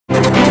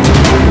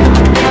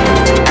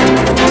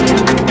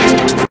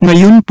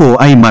Ngayon po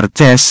ay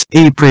Martes,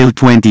 April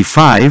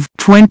 25,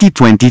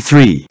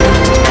 2023.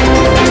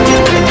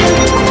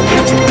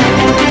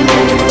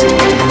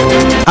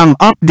 Ang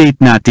update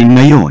natin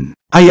ngayon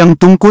ay ang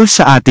tungkol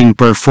sa ating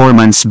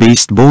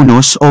performance-based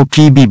bonus o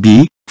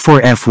PBB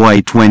for FY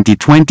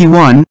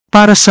 2021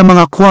 para sa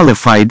mga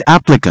qualified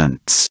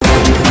applicants.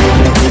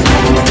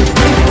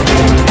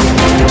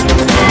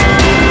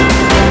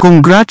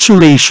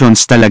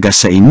 Congratulations talaga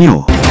sa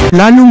inyo,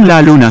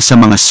 lalong-lalo na sa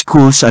mga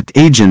schools at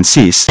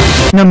agencies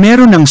na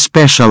meron ng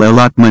Special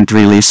Allotment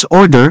Release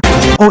Order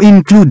o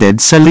included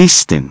sa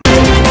listing.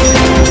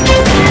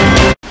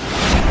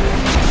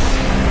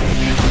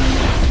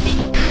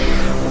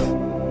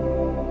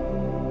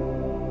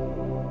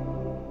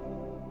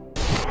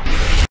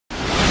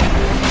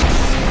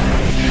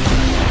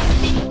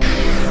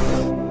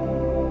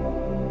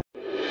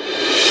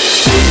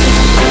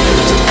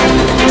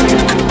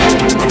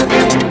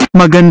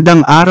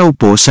 Magandang araw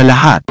po sa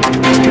lahat.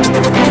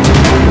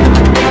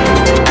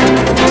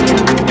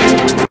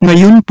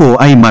 Ngayon po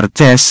ay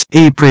Martes,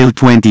 April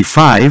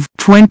 25,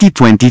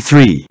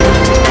 2023.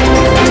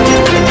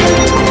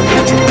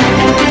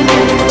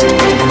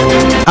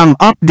 Ang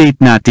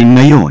update natin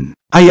ngayon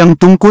ay ang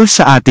tungkol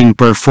sa ating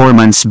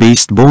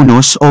performance-based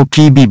bonus o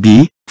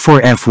PBB for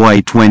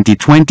FY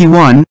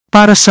 2021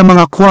 para sa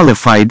mga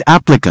qualified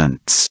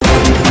applicants.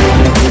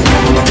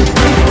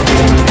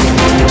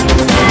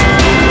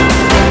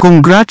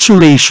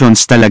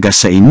 Congratulations talaga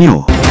sa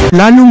inyo,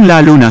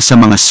 lalong-lalo na sa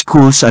mga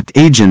schools at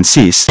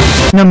agencies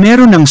na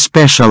meron ng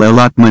Special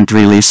Allotment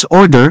Release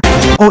Order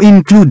o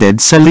included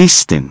sa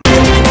listing.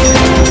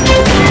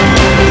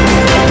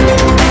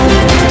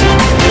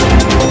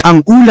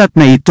 Ang ulat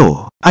na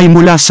ito ay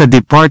mula sa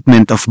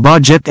Department of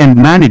Budget and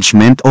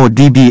Management o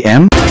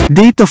DBM,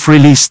 date of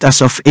release as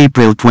of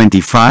April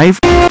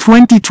 25,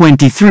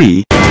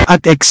 2023,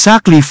 at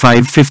exactly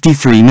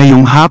 5:53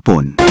 ngayong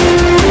hapon.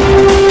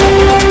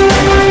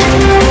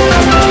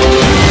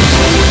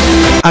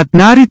 At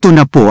narito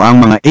na po ang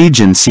mga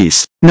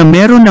agencies na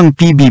meron ng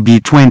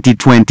PBB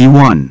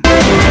 2021.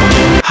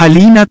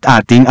 Halina't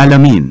ating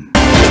alamin.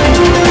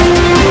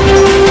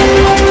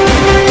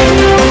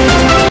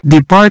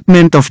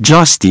 Department of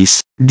Justice,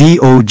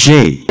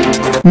 DOJ.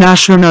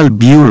 National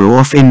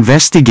Bureau of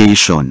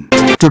Investigation.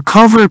 To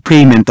cover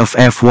payment of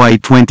FY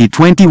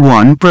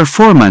 2021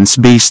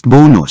 performance-based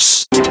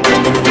bonus.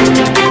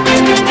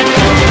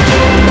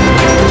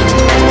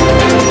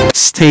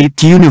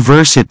 State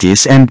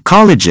Universities and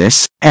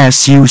Colleges,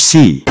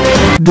 SUC.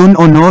 Don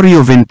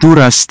Honorio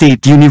Ventura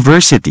State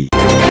University.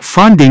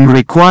 Funding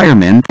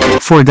requirement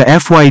for the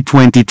FY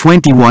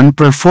 2021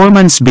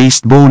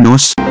 performance-based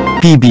bonus,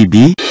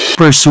 PBB,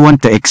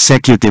 pursuant to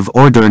Executive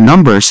Order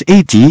Numbers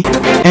 80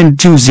 and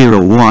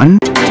 201,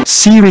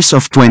 Series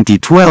of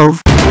 2012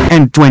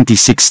 and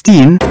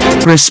 2016,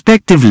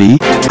 respectively,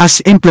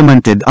 as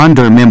implemented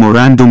under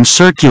Memorandum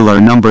Circular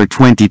Number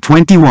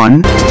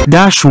 2021-1,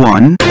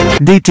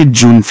 dated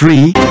June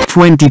 3,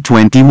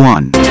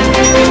 2021.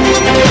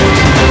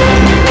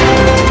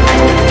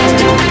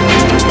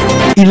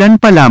 Ilan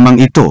pa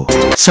lamang ito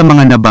sa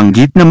mga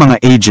nabanggit na mga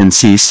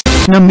agencies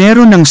na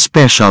meron ng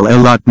Special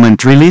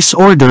Allotment Release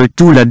Order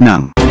tulad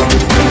ng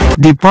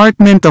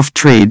Department of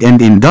Trade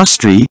and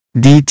Industry,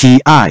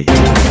 DTI.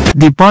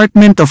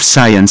 Department of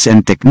Science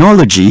and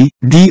Technology,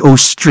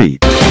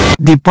 DOST.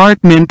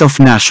 Department of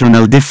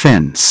National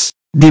Defense.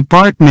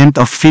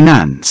 Department of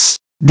Finance.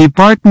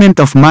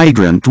 Department of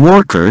Migrant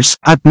Workers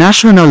at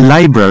National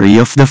Library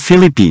of the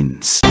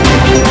Philippines.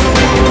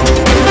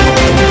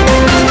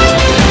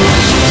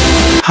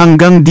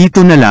 Hanggang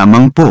dito na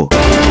lamang po.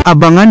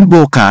 Abangan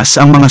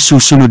bukas ang mga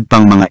susunod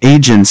pang mga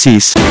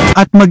agencies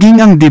at maging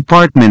ang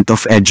Department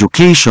of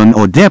Education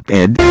o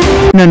DepEd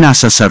na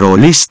nasa SARO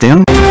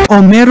Listing o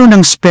meron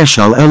ng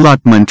Special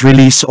Allotment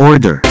Release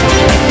Order.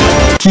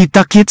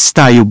 Kita-kits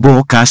tayo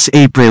bukas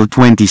April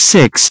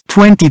 26,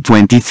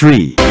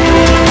 2023.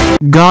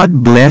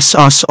 God bless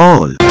us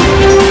all.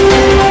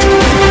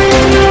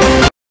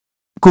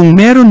 Kung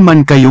meron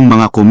man kayong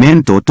mga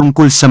komento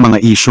tungkol sa mga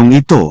isyong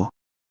ito,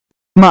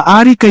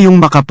 maaari kayong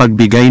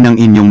makapagbigay ng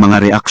inyong mga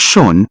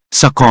reaksyon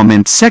sa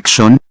comment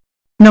section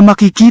na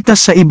makikita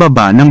sa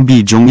ibaba ng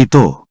bidyong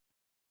ito.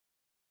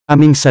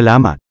 Aming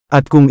salamat,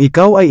 at kung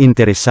ikaw ay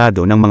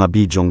interesado ng mga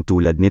bidyong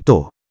tulad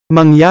nito,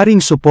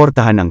 mangyaring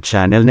suportahan ang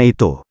channel na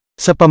ito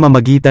sa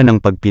pamamagitan ng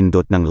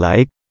pagpindot ng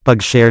like,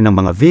 pag-share ng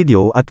mga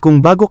video at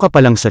kung bago ka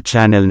pa lang sa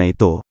channel na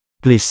ito,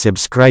 please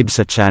subscribe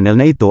sa channel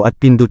na ito at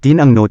pindutin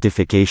ang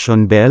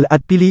notification bell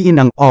at piliin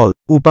ang all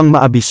upang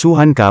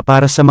maabisuhan ka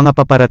para sa mga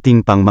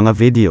paparating pang mga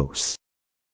videos.